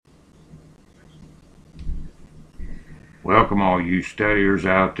Welcome, all you studiers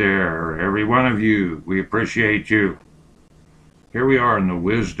out there, every one of you. We appreciate you. Here we are in the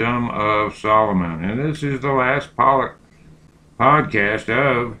Wisdom of Solomon, and this is the last podcast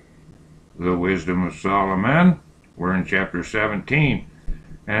of the Wisdom of Solomon. We're in chapter 17.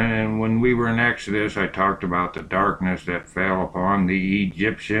 And when we were in Exodus, I talked about the darkness that fell upon the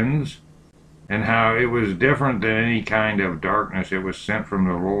Egyptians and how it was different than any kind of darkness. It was sent from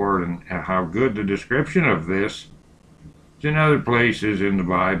the Lord, and how good the description of this is in other places in the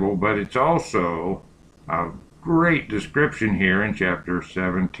Bible, but it's also a great description here in chapter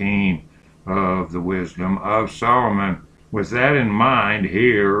 17 of the Wisdom of Solomon. With that in mind,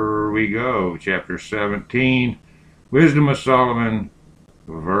 here we go. Chapter 17, Wisdom of Solomon,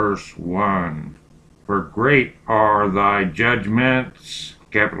 verse 1. For great are thy judgments,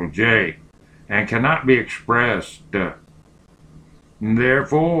 capital J, and cannot be expressed.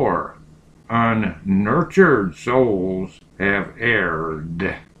 Therefore, unnurtured souls have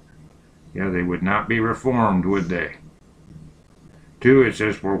erred. Yeah, they would not be reformed, would they? 2, it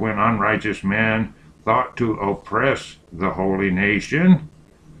says, for when unrighteous men thought to oppress the holy nation,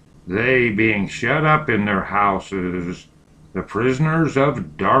 they being shut up in their houses, the prisoners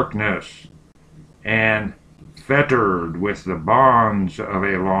of darkness, and fettered with the bonds of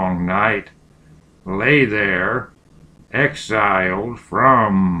a long night, lay there, exiled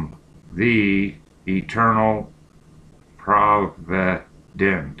from the eternal providence.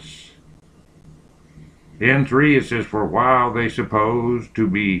 In 3, it says, for while they supposed to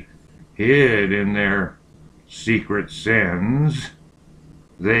be hid in their secret sins,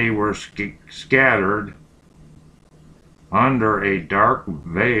 they were scattered under a dark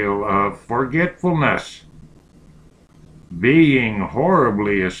veil of forgetfulness, being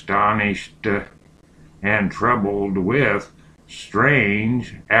horribly astonished and troubled with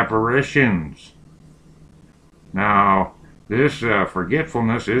strange apparitions. Now, this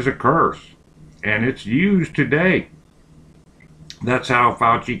forgetfulness is a curse, and it's used today. That's how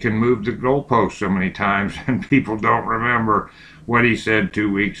Fauci can move the goalpost so many times, and people don't remember what he said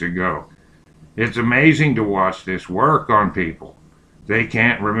 2 weeks ago. It's amazing to watch this work on people. They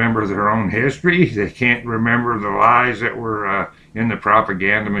can't remember their own history. They can't remember the lies that were in the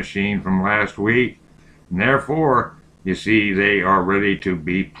propaganda machine from last week. And therefore, you see, they are ready to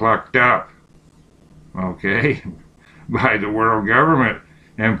be plucked up, okay, by the world government.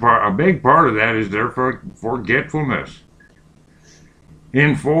 And a big part of that is their forgetfulness.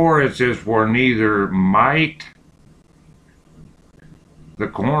 In 4, it says, for neither might the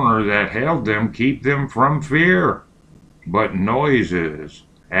corner that held them keep them from fear, but noises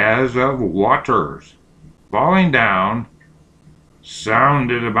as of waters falling down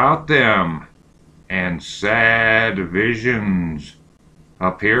sounded about them, and sad visions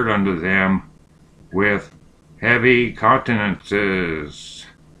appeared unto them with heavy countenances.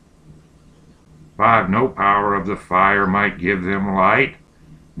 5, no power of the fire might give them light,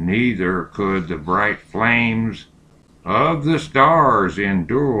 neither could the bright flames of the stars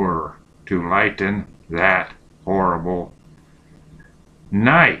endure to lighten that horrible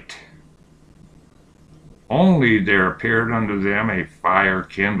night. Only there appeared unto them a fire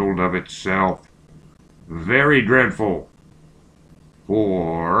kindled of itself, very dreadful,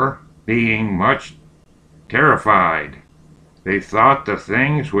 for being much terrified, they thought the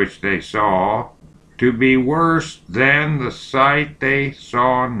things which they saw to be worse than the sight they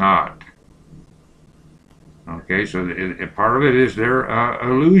saw not. Okay, so part of it is their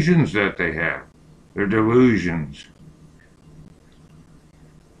illusions that they have, their delusions.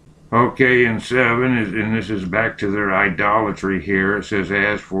 Okay, in 7, and this is back to their idolatry here, it says,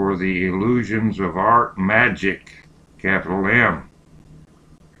 as for the illusions of art magic, capital M,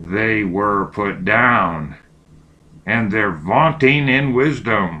 they were put down, and their vaunting in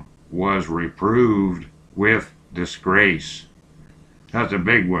wisdom was reproved with disgrace. That's a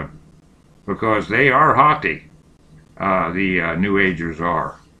big one, because they are haughty. The New Agers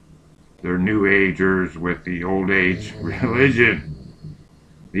are. They're New Agers with the Old Age religion,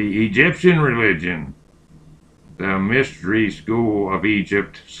 the Egyptian religion, the mystery school of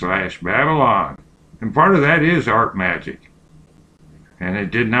Egypt / Babylon. And part of that is art magic. And it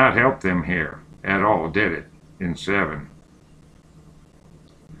did not help them here at all, did it, in 7.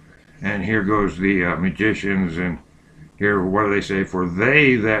 And here goes the magicians, and here, what do they say? For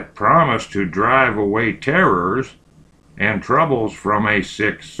they that promise to drive away terrors and troubles from a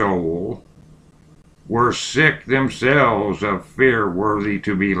sick soul were sick themselves of fear, worthy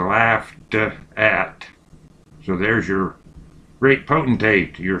to be laughed at. So there's your great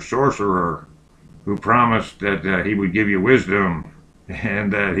potentate, your sorcerer, who promised that he would give you wisdom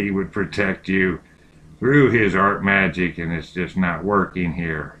and that he would protect you through his art magic, and it's just not working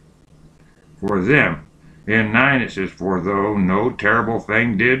here for them. In 9 it says, for though no terrible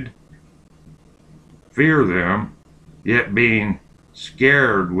thing did fear them, yet being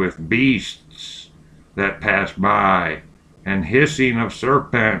scared with beasts that pass by, and hissing of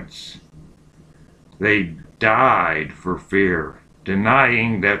serpents, they died for fear,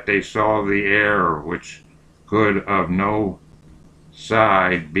 denying that they saw the air which could of no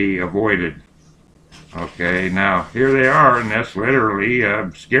side be avoided. Okay, now here they are, and that's literally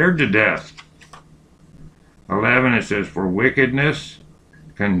scared to death. 11 it says, for wickedness,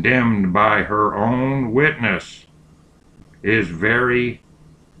 condemned by her own witness, is very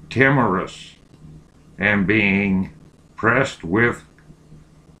timorous, and being pressed with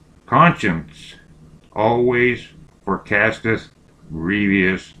conscience, always forecasteth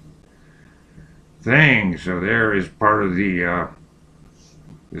grievous things. So there is part of the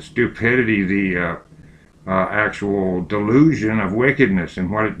stupidity, the actual delusion of wickedness and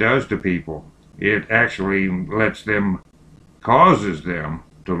what it does to people. It actually lets them, causes them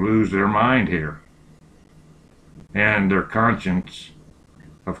to lose their mind here. And their conscience,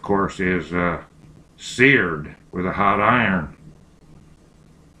 of course, is seared with a hot iron.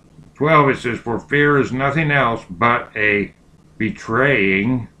 12 it says, for fear is nothing else but a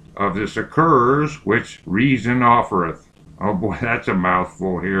betraying of this occurs which reason offereth. Oh boy, that's a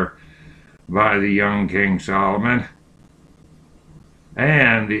mouthful here by the young King Solomon.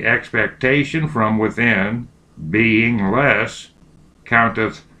 And the expectation from within, being less,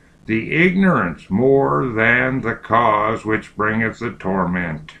 counteth the ignorance more than the cause which bringeth the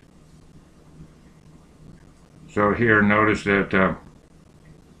torment. So here notice that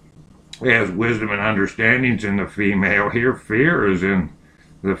as wisdom and understanding's in the female, here fear is in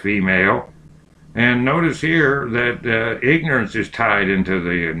the female. And notice here that ignorance is tied into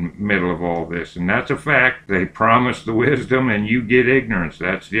the middle of all this, and that's a fact. They promise the wisdom and you get ignorance.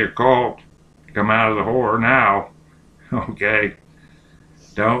 That's the occult. Come out of the whore now. Okay?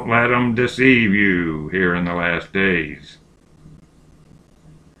 Don't let them deceive you here in the last days.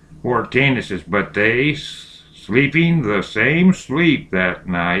 14 it says, but they sleeping the same sleep that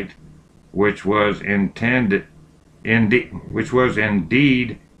night, which was indeed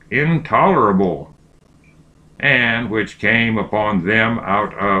intolerable, and which came upon them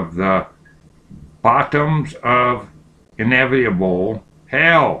out of the bottoms of inevitable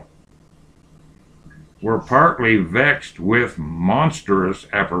hell, were partly vexed with monstrous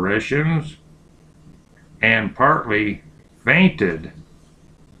apparitions, and partly fainted,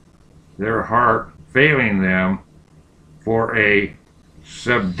 their heart failing them for a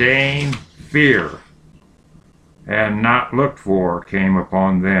subdane fear, and not looked for came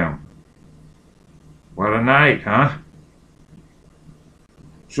upon them. What a night, huh?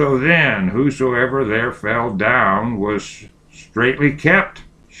 So then, whosoever there fell down was straitly kept,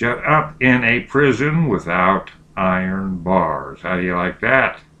 shut up in a prison without iron bars. How do you like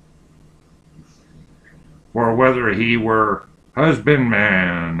that? For whether he were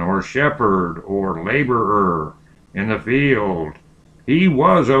husbandman, or shepherd, or laborer in the field, he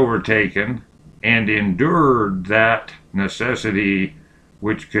was overtaken, and endured that necessity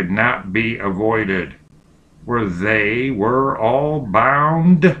which could not be avoided, for they were all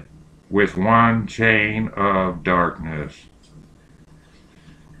bound with one chain of darkness.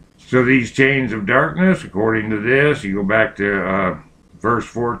 So these chains of darkness, according to this, you go back to verse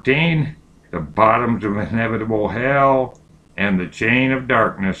 14, the bottoms of inevitable hell, and the chain of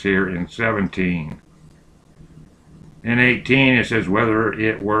darkness here in 17. In 18 it says, whether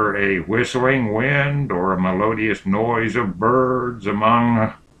it were a whistling wind or a melodious noise of birds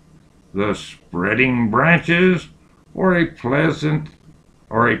among the spreading branches, or a pleasant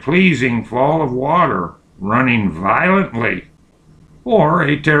or a pleasing fall of water running violently, or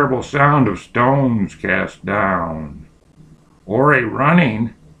a terrible sound of stones cast down, or a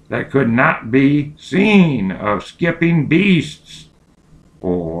running that could not be seen of skipping beasts,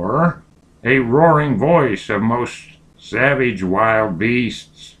 or a roaring voice of most savage wild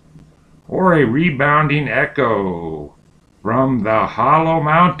beasts, or a rebounding echo from the hollow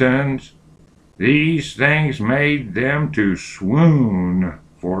mountains, these things made them to swoon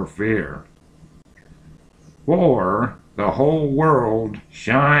for fear. For the whole world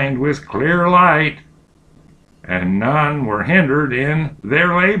shined with clear light, and none were hindered in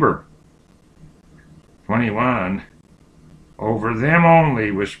their labor. 21. Over them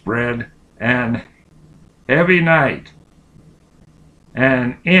only was spread an heavy night,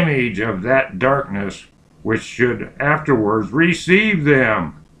 an image of that darkness which should afterwards receive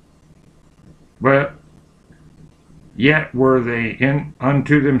them. But yet were they in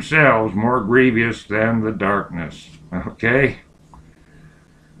unto themselves more grievous than the darkness. Okay?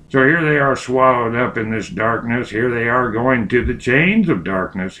 So here they are swallowed up in this darkness. Here they are going to the chains of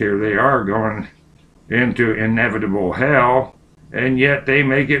darkness. Here they are going into inevitable hell. And yet they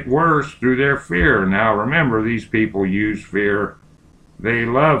make it worse through their fear. Now remember, these people use fear. They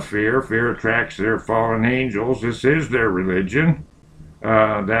love fear. Fear attracts their fallen angels. This is their religion.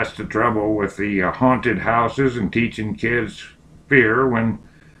 That's the trouble with the haunted houses and teaching kids fear, when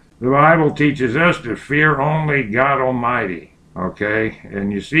the Bible teaches us to fear only God Almighty. Okay?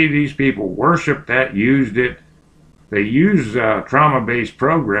 And you see, these people worship that, used it. They use trauma-based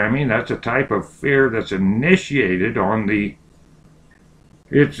programming. That's a type of fear that's initiated on the,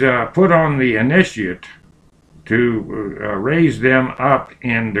 it's put on the initiate to raise them up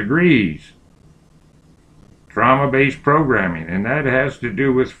in degrees. Trauma-based programming, and that has to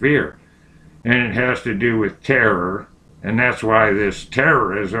do with fear, and it has to do with terror, and that's why this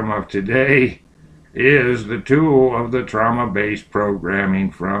terrorism of today is the tool of the trauma-based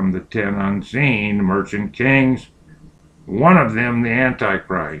programming from the 10 unseen merchant kings, one of them the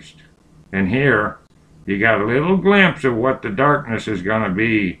Antichrist. And here you got a little glimpse of what the darkness is going to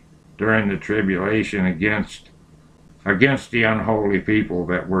be during the tribulation against the unholy people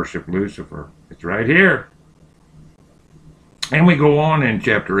that worship Lucifer. It's right here. And we go on in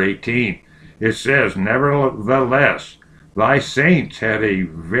chapter 18. It says, nevertheless, thy saints had a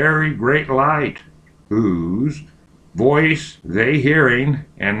very great light, whose voice they hearing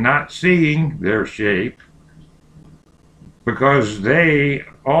and not seeing their shape, because they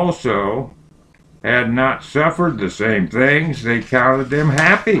also had not suffered the same things, they counted them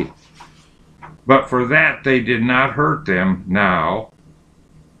happy. But for that they did not hurt them now,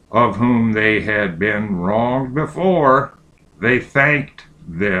 of whom they had been wronged before. They thanked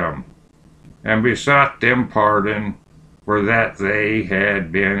them and besought them pardon, for that they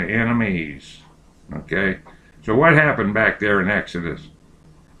had been enemies. Okay, so what happened back there in Exodus?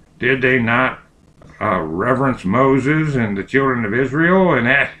 Did they not reverence Moses and the children of Israel,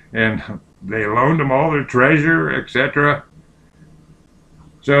 and they loaned them all their treasure, etc.?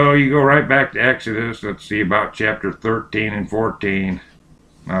 So you go right back to Exodus. Let's see about chapter 13 and 14,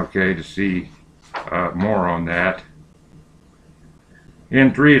 okay, to see more on that.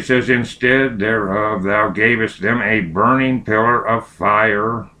 In 3 it says, instead thereof thou gavest them a burning pillar of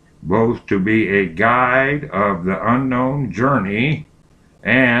fire, both to be a guide of the unknown journey,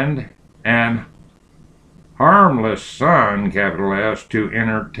 and an harmless sun, capital S, to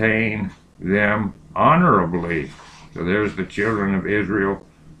entertain them honorably. So there's the children of Israel.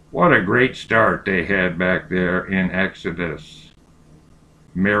 What a great start they had back there in Exodus.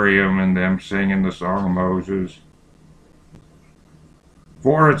 Miriam and them singing the song of Moses.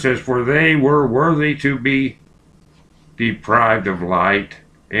 For it says, for they were worthy to be deprived of light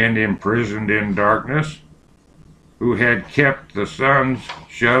and imprisoned in darkness, who had kept the sons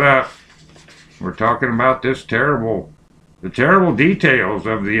shut up. We're talking about the terrible details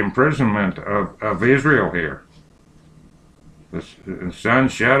of the imprisonment of Israel here. The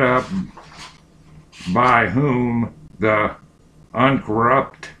sons shut up, by whom the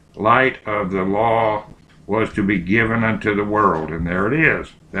uncorrupt light of the law was to be given unto the world. And there it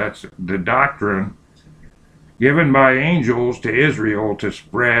is. That's the doctrine given by angels to Israel to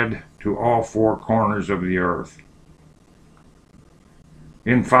spread to all four corners of the earth.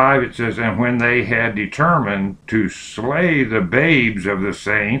 In 5 it says, and when they had determined to slay the babes of the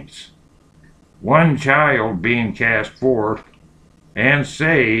saints, one child being cast forth and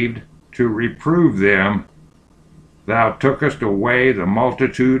saved to reprove them, thou tookest away the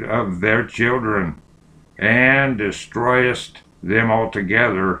multitude of their children, and destroyest them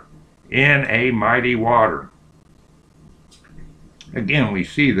altogether in a mighty water. Again, we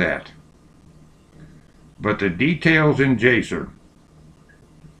see that. But the details in Jacer,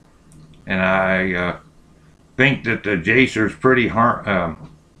 and I think that the Jacer is pretty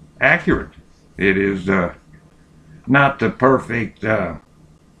accurate. It is not the perfect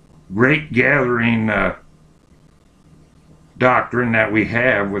great gathering doctrine that we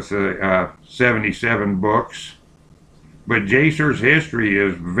have with the 77 books, but Jacer's history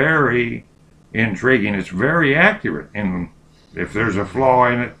is very intriguing. It's very accurate, and if there's a flaw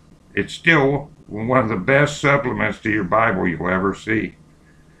in it, it's still one of the best supplements to your Bible you'll ever see.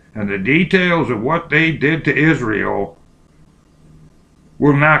 And the details of what they did to Israel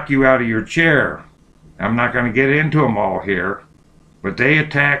will knock you out of your chair. I'm not going to get into them all here, but they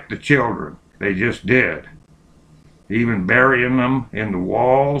attacked the children. They just did. Even burying them in the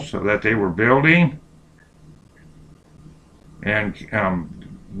walls that they were building. And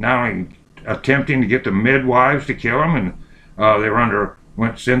not only attempting to get the midwives to kill them, and they were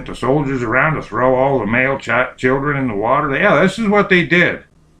sent the soldiers around to throw all the male children in the water. Yeah, this is what they did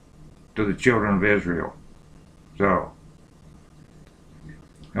to the children of Israel. So,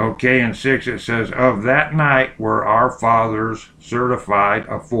 okay, in 6 it says, of that night were our fathers certified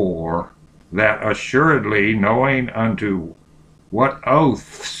afore, that assuredly knowing unto what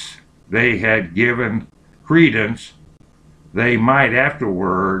oaths they had given credence, they might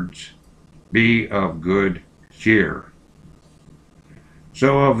afterwards be of good cheer.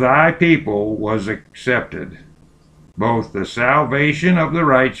 So of thy people was accepted both the salvation of the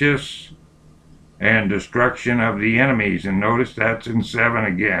righteous and destruction of the enemies. And notice that's in 7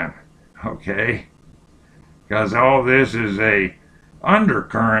 again, okay? Because all this is a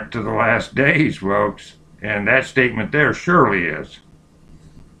undercurrent to the last days, folks. And that statement there surely is.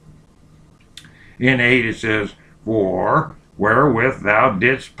 In 8 it says, for wherewith thou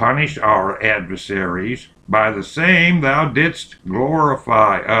didst punish our adversaries, by the same thou didst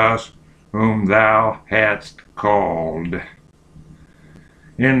glorify us, whom thou hadst called.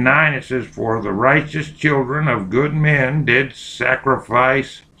 In 9 it says, for the righteous children of good men did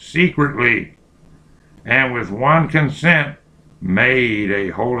sacrifice secretly, and with one consent made a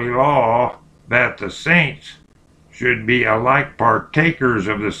holy law, that the saints should be alike partakers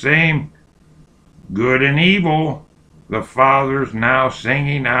of the same good and evil, the fathers now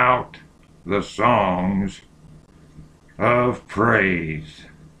singing out the songs of praise.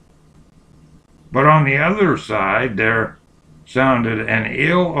 But on the other side there sounded an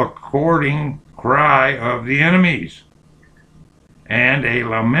ill-according cry of the enemies, and a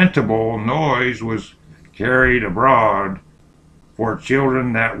lamentable noise was carried abroad for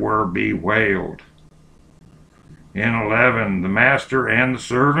children that were bewailed. In 11, the master and the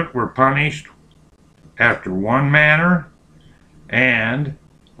servant were punished after one manner, and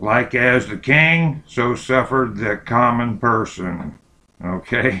like as the king, so suffered the common person.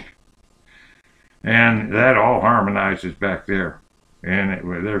 Okay? And that all harmonizes back there.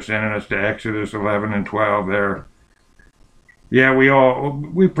 And they're sending us to Exodus 11 and 12 there. Yeah,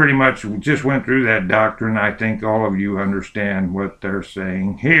 we pretty much just went through that doctrine. I think all of you understand what they're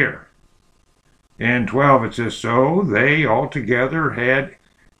saying here. In 12 it says, so they altogether had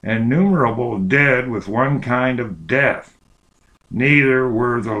innumerable dead with one kind of death. Neither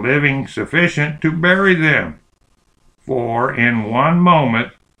were the living sufficient to bury them. For in one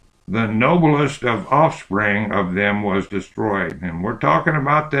moment the noblest of offspring of them was destroyed. And we're talking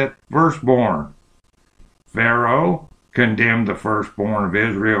about that firstborn. Pharaoh condemned the firstborn of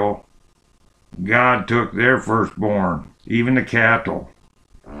Israel. God took their firstborn, even the cattle.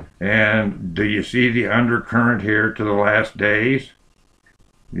 And do you see the undercurrent here to the last days?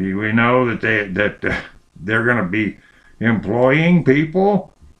 We know that they're going to be employing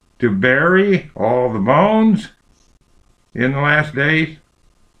people to bury all the bones in the last days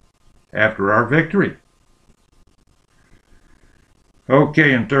after our victory.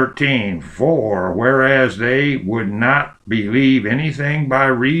 Okay, in 13, for whereas they would not believe anything by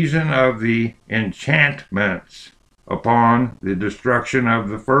reason of the enchantments upon the destruction of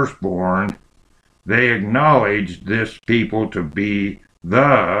the firstborn, they acknowledged this people to be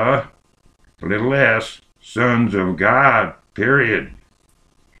the, little s, sons of God, period.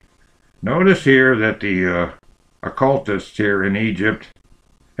 Notice here that the occultists here in Egypt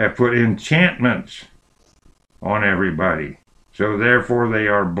have put enchantments on everybody. So therefore they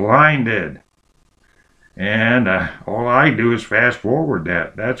are blinded. And all I do is fast forward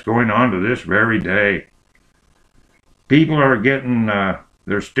that. That's going on to this very day. People are getting,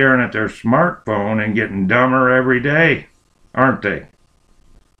 they're staring at their smartphone and getting dumber every day, aren't they?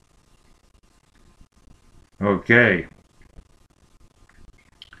 Okay.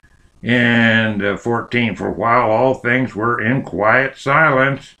 And 14, for while all things were in quiet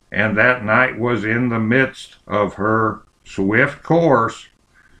silence, and that night was in the midst of her swift course,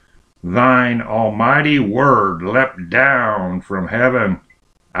 thine almighty word leapt down from heaven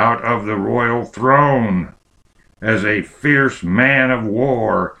out of the royal throne as a fierce man of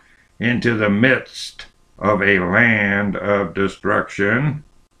war into the midst of a land of destruction,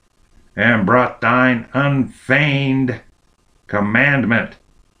 and brought thine unfeigned commandment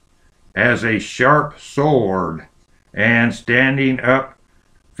as a sharp sword, and standing up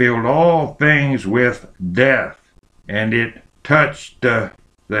filled all things with death, and it touched the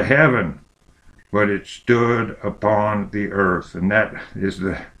heaven, but it stood upon the earth. And that is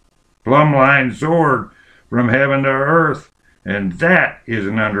the plumb line sword from heaven to earth. And that is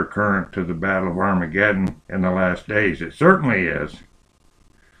an undercurrent to the Battle of Armageddon in the last days. It certainly is.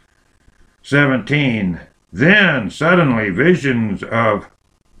 17, then suddenly visions of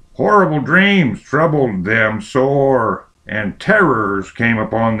Horrible dreams troubled them sore, and terrors came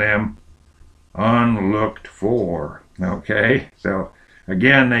upon them unlooked for. Okay, so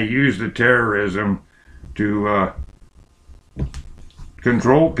again, they use the terrorism to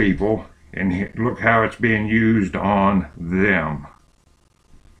control people, and look how it's being used on them.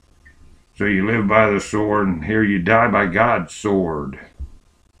 So you live by the sword, and here you die by God's sword.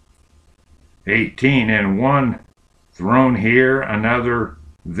 18, and one thrown here, another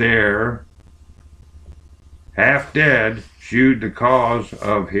there, half dead, shewed the cause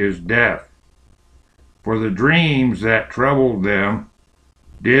of his death. For the dreams that troubled them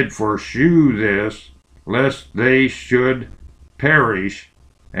did foreshew this, lest they should perish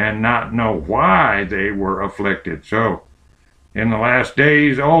and not know why they were afflicted. So, in the last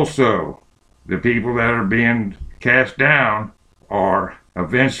days also, the people that are being cast down are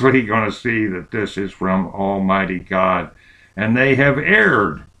eventually going to see that this is from Almighty God. And they have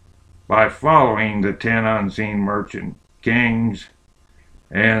erred by following the 10 unseen merchant kings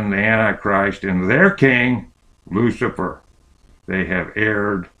and the Antichrist and their king, Lucifer. They have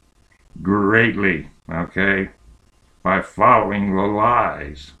erred greatly, okay, by following the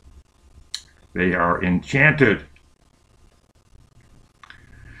lies. They are enchanted.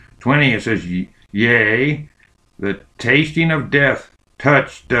 20, it says, yea, the tasting of death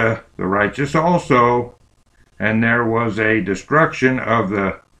touched the righteous also, and there was a destruction of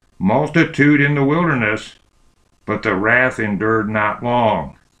the multitude in the wilderness, but the wrath endured not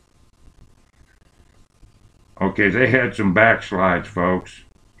long. Okay, they had some backslides, folks,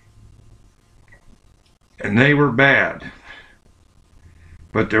 and they were bad.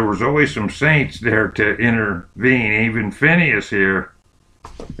 But there was always some saints there to intervene. Even Phineas here,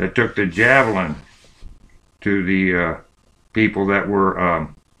 that took the javelin to the people that were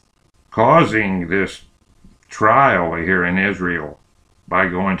causing this trial here in Israel by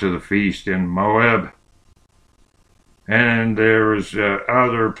going to the feast in Moab. And there was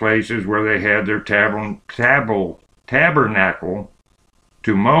other places where they had their tabernacle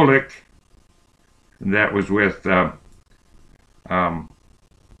to Moloch. That was with the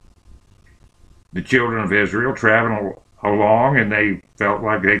children of Israel traveling along, and they felt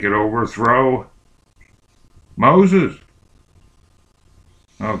like they could overthrow Moses.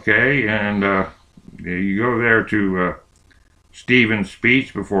 Okay, and you go there to Stephen's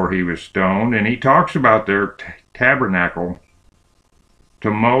speech before he was stoned, and he talks about their tabernacle to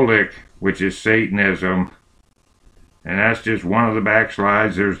Moloch, which is Satanism, and that's just one of the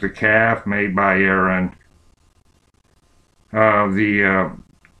backslides. There's the calf made by Aaron,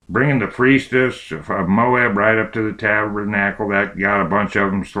 bringing the priestess of Moab right up to the tabernacle. That got a bunch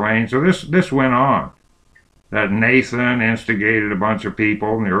of them slain. So this went on. That Nathan instigated a bunch of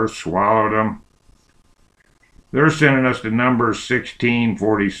people, and the earth swallowed them. They're sending us to Numbers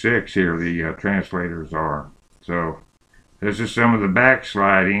 16:46 here, the translators are. So this is some of the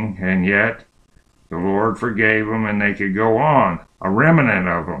backsliding, and yet the Lord forgave them, and they could go on, a remnant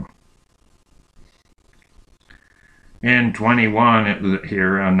of them. In 21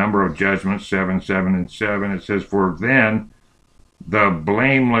 here, a number of judgments, 7, 7, and 7, it says, for then the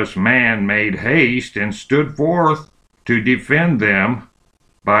blameless man made haste and stood forth to defend them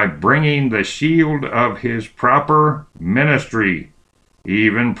by bringing the shield of his proper ministry,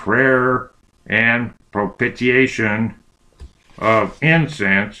 even prayer and propitiation of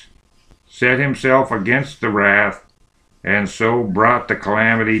incense, set himself against the wrath, and so brought the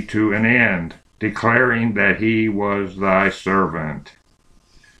calamity to an end, declaring that he was thy servant.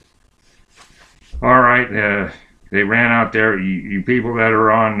 All right, they ran out there. You people that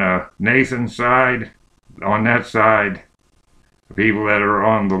are on Nathan's side, on that side, the people that are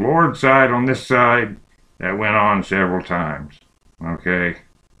on the Lord's side, on this side, that went on several times. Okay,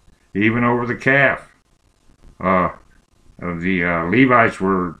 even over the calf. The Levites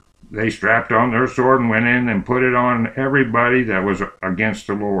they strapped on their sword and went in and put it on everybody that was against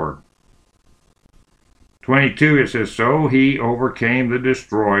the Lord. 22, it says, so he overcame the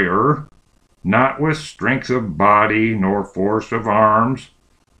destroyer, not with strength of body nor force of arms,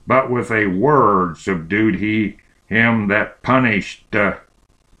 but with a word subdued he him that punished,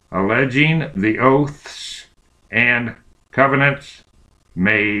 alleging the oaths and covenants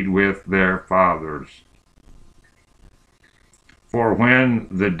made with their fathers. For when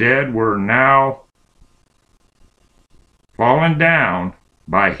the dead were now fallen down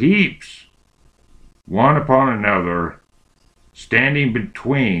by heaps, one upon another, standing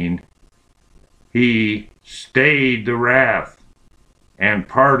between, he stayed the wrath and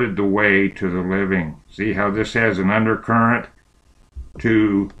parted the way to the living. See how this has an undercurrent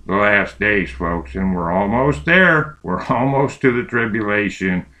to the last days, folks, and we're almost there. We're almost to the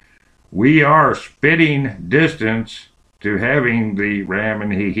tribulation. we are spitting distance to having the ram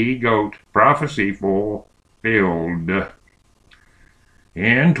and he-goat prophecy fulfilled.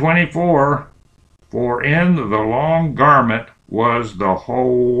 In 24, for in the long garment was the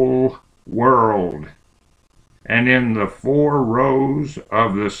whole world, and in the 4 rows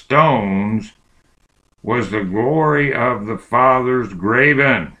of the stones was the glory of the fathers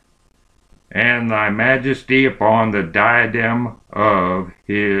graven, and thy majesty upon the diadem of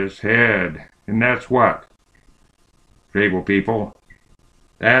his head. And that's what, table people?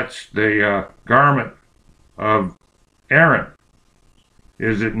 That's the garment of Aaron.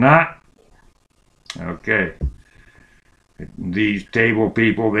 Is it not? Okay. These table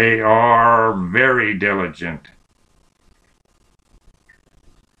people, they are very diligent.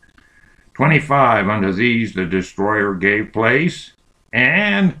 25, unto these the destroyer gave place,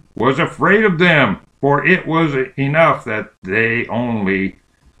 and was afraid of them, for it was enough that they only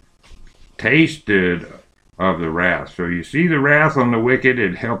tasted of the wrath. So you see the wrath on the wicked,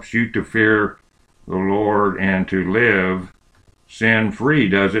 it helps you to fear the Lord and to live sin-free,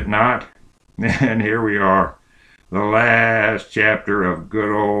 does it not? And here we are, the last chapter of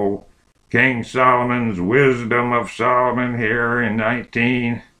good old King Solomon's Wisdom of Solomon here in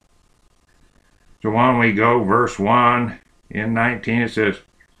 19. So on we go, verse 1. In 19 it says,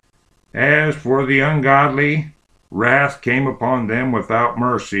 as for the ungodly, wrath came upon them without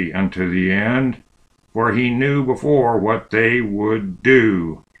mercy unto the end, for he knew before what they would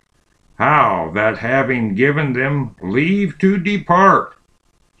do, how that having given them leave to depart,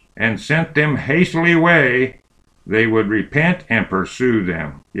 and sent them hastily away, they would repent and pursue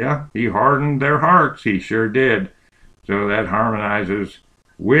them. Yeah, he hardened their hearts, he sure did. So that harmonizes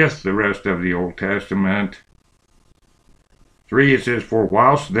with the rest of the Old Testament. 3, it says, for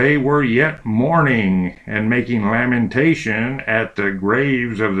whilst they were yet mourning and making lamentation at the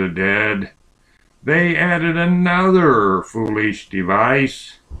graves of the dead, they added another foolish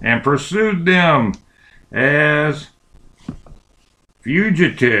device, and pursued them as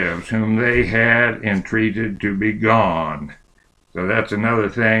fugitives whom they had entreated to be gone. So that's another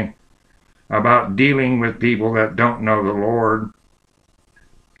thing about dealing with people that don't know the Lord.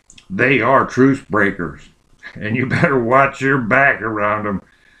 They are truce breakers, and you better watch your back around them.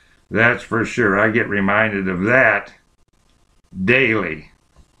 That's for sure. I get reminded of that daily.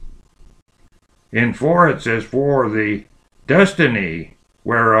 In 4 it says, for the destiny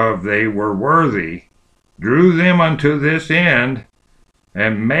whereof they were worthy drew them unto this end,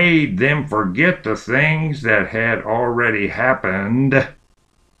 and made them forget the things that had already happened,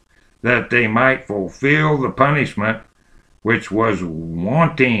 that they might fulfill the punishment which was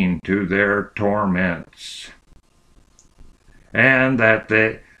wanting to their torments, and that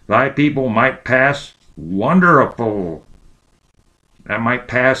thy people might pass wonderful, that might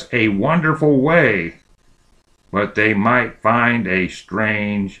pass a wonderful way, but they might find a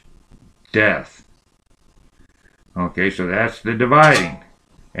strange death. Okay, so that's the dividing.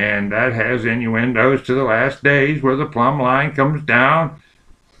 And that has innuendos to the last days where the plumb line comes down.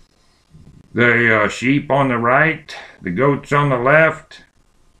 The sheep on the right, the goats on the left,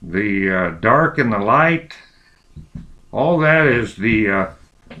 the dark and the light. All that is the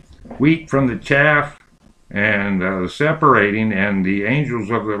wheat from the chaff and the separating. And the angels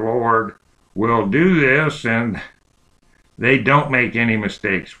of the Lord will do this, and they don't make any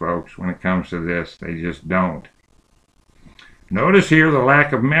mistakes, folks, when it comes to this. They just don't. Notice here the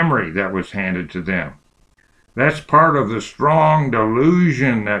lack of memory that was handed to them. That's part of the strong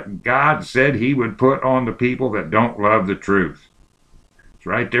delusion that God said he would put on the people that don't love the truth. It's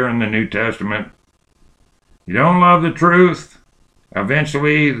right there in the New Testament. You don't love the truth,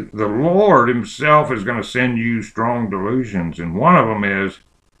 eventually the Lord himself is going to send you strong delusions, and one of them is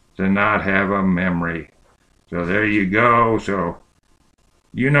to not have a memory. So there you go. So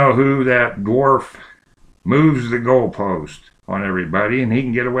you know who that dwarf moves the goalpost on everybody, and he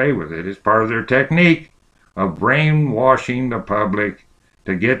can get away with it. It's part of their technique of brainwashing the public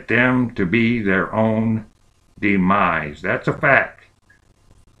to get them to be their own demise. That's a fact.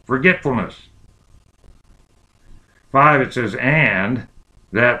 Forgetfulness. 5, it says, and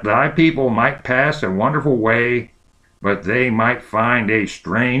that thy people might pass a wonderful way, but they might find a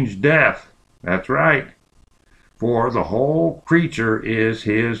strange death. That's right. For the whole creature is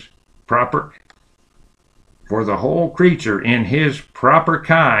his proper... For the whole creature in his proper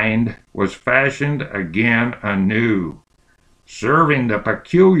kind was fashioned again anew, serving the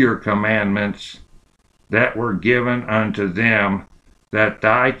peculiar commandments that were given unto them, that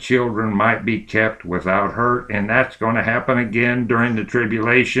thy children might be kept without hurt. And that's going to happen again during the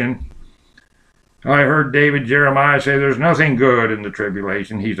tribulation. I heard David Jeremiah say there's nothing good in the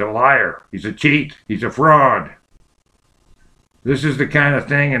tribulation. He's a liar. He's a cheat. He's a fraud. This is the kind of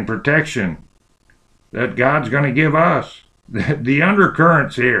thing and protection that God's going to give us. The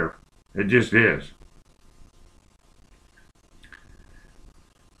undercurrents here. It just is.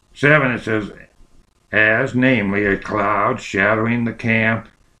 7, it says, as, namely, a cloud shadowing the camp,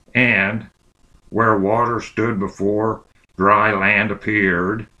 and where water stood before, dry land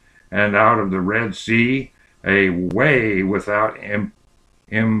appeared, and out of the Red Sea a way without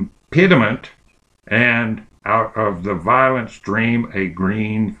impediment, and out of the violent stream a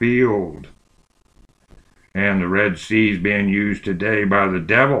green field. And the Red Sea is being used today by the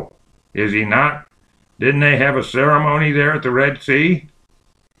devil. Is he not? Didn't they have a ceremony there at the Red Sea?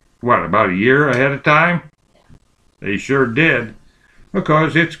 What, about a year ahead of time? They sure did,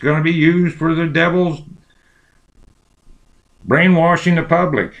 because it's going to be used for the devil's brainwashing the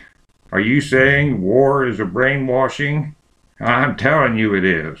public. Are you saying war is a brainwashing? I'm telling you it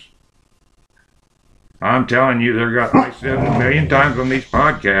is. I'm telling you, I said a million times on these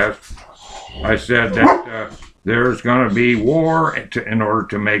podcasts, I said that there's going to be war in order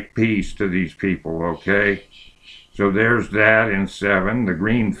to make peace to these people, okay? So there's that in 7. The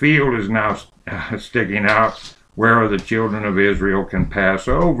green field is now sticking out where the children of Israel can pass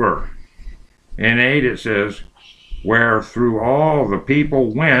over. In 8 it says, where through all the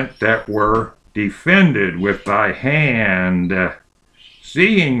people went that were defended with thy hand,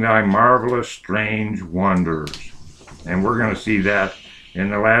 seeing thy marvelous strange wonders. And we're going to see that in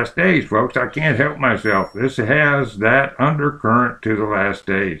the last days, folks. I can't help myself. This has that undercurrent to the last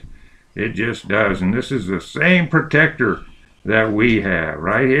days. It just does. And this is the same protector that we have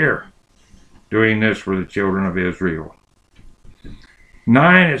right here, doing this for the children of Israel.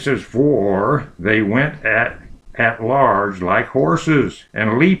 9, it says, for they went at large like horses,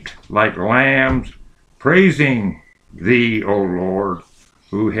 and leaped like lambs, praising thee, O Lord,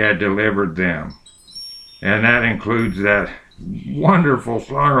 who had delivered them. And that includes that wonderful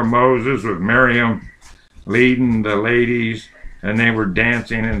song of Moses with Miriam leading the ladies, and they were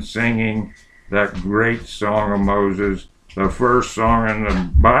dancing and singing that great song of Moses, the first song in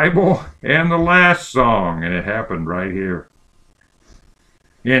the Bible and the last song, and it happened right here.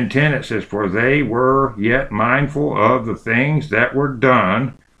 In 10 it says, for they were yet mindful of the things that were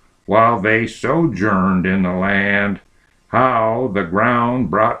done while they sojourned in the land, how the ground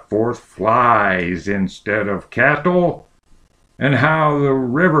brought forth flies instead of cattle, and how the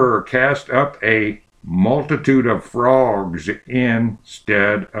river cast up a multitude of frogs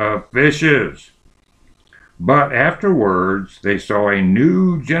instead of fishes. But afterwards they saw a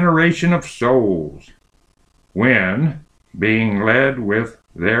new generation of souls, when, being led with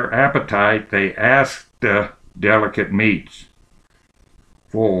their appetite, they asked delicate meats.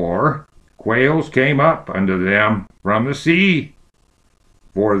 For quails came up unto them from the sea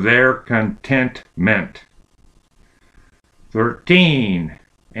for their contentment. 13,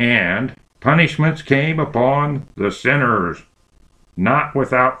 and punishments came upon the sinners, not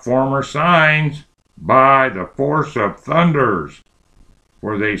without former signs, by the force of thunders,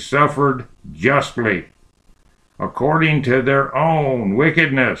 for they suffered justly, according to their own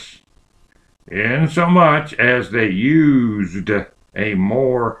wickedness, insomuch as they used a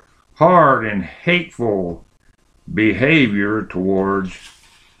more hard and hateful behavior towards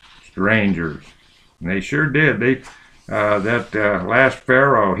strangers. And they sure did. That last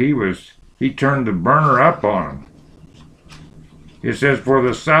Pharaoh, he turned the burner up on them. It says, for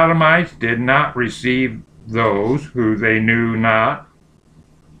the Sodomites did not receive those who they knew not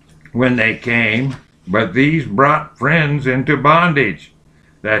when they came, but these brought friends into bondage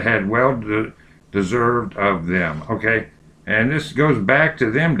that had well deserved of them. Okay, and this goes back to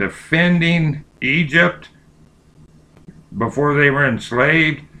them defending Egypt before they were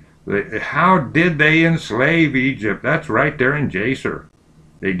enslaved. How did they enslave Egypt? That's right there in Jacer.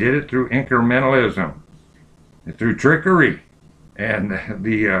 They did it through incrementalism, through trickery, and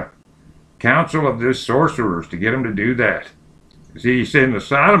the counsel of this sorcerers to get them to do that. See, he said the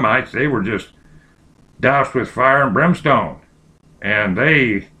Sodomites, they were just doused with fire and brimstone, and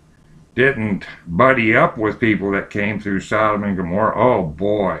they didn't buddy up with people that came through Sodom and Gomorrah. Oh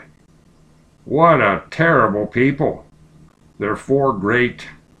boy, what a terrible people. Their 4 great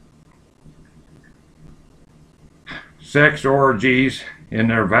sex orgies in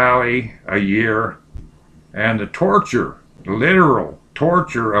their valley a year, and the torture, literal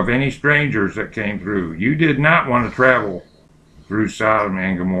torture of any strangers that came through. You did not want to travel through Sodom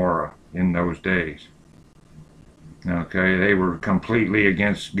and Gomorrah in those days. Okay, they were completely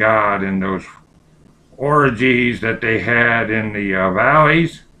against God in those orgies that they had in the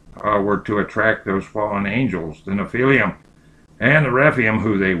valleys. were to attract those fallen angels, the Nephilim and the Rephaim,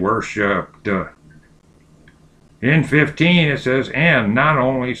 who they worshipped. In 15 it says, and not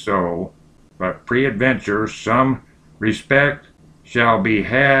only so, but peradventure some respect shall be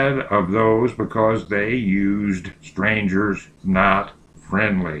had of those because they used strangers not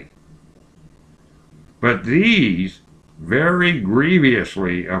friendly. But these very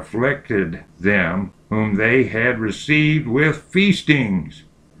grievously afflicted them whom they had received with feastings,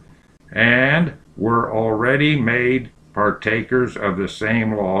 and were already made partakers of the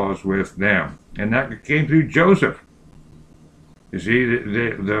same laws with them. And that came through Joseph. You see,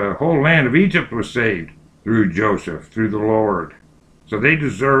 the whole land of Egypt was saved through Joseph, through the Lord. So they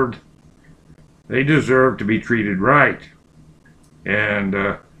deserved to be treated right. And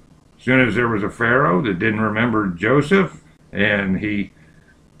as soon as there was a Pharaoh that didn't remember Joseph, and he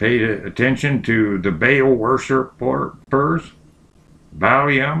paid attention to the Baal worshippers,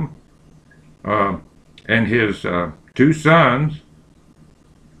 Balaam, and his two sons,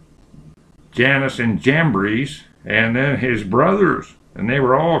 Janus and Jambres, and then his brothers, and they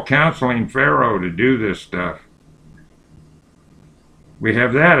were all counseling Pharaoh to do this stuff. We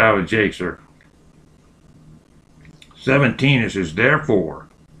have that out of Jacer. 17, it says, therefore,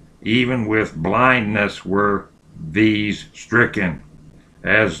 even with blindness were these stricken,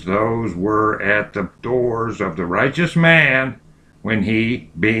 as those were at the doors of the righteous man, when he,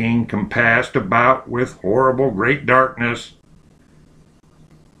 being compassed about with horrible great darkness,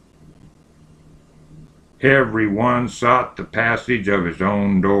 every one sought the passage of his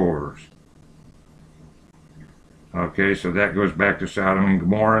own doors. Okay, so that goes back to Sodom and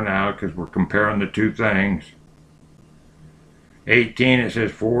Gomorrah now, because we're comparing the two things. 18, it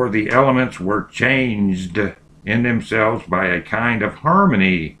says, for the elements were changed in themselves by a kind of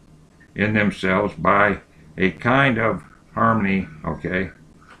harmony, okay,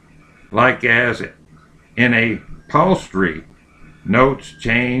 like as in a psaltery, notes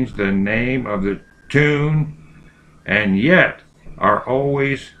change the name of the tune, and yet are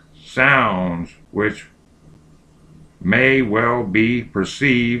always sounds which may well be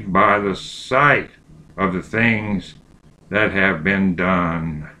perceived by the sight of the things that have been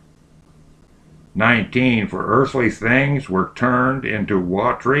done. 19, for earthly things were turned into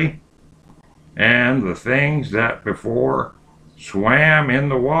watery, and the things that before swam in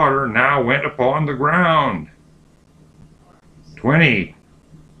the water now went upon the ground. 20,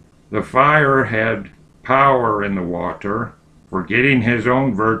 the fire had power in the water, forgetting his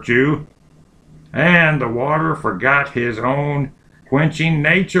own virtue, and the water forgot his own quenching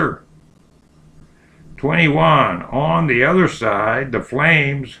nature. 21, on the other side, the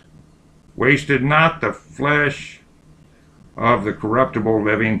flames wasted not the flesh of the corruptible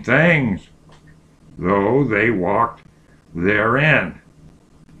living things, though they walked therein.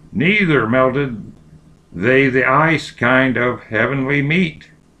 Neither melted they the ice kind of heavenly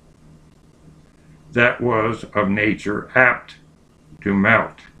meat that was of nature apt to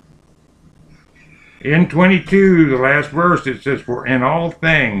melt. In 22, the last verse, it says, for in all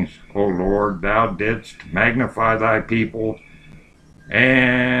things, O Lord, thou didst magnify thy people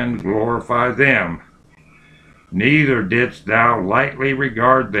and glorify them. Neither didst thou lightly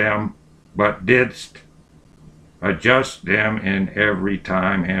regard them, but didst adjust them in every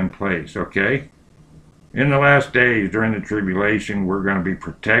time and place. Okay? In the last days, during the tribulation, we're going to be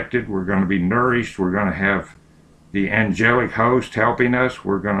protected. We're going to be nourished. We're going to have the angelic host helping us.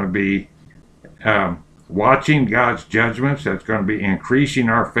 We're going to be watching God's judgments. That's going to be increasing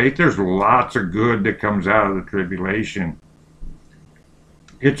our faith. There's lots of good that comes out of the tribulation.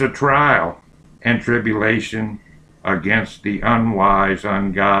 It's a trial and tribulation against the unwise,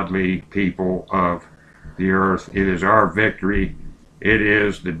 ungodly people of the earth. It is our victory. It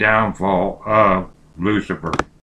is the downfall of Lucifer.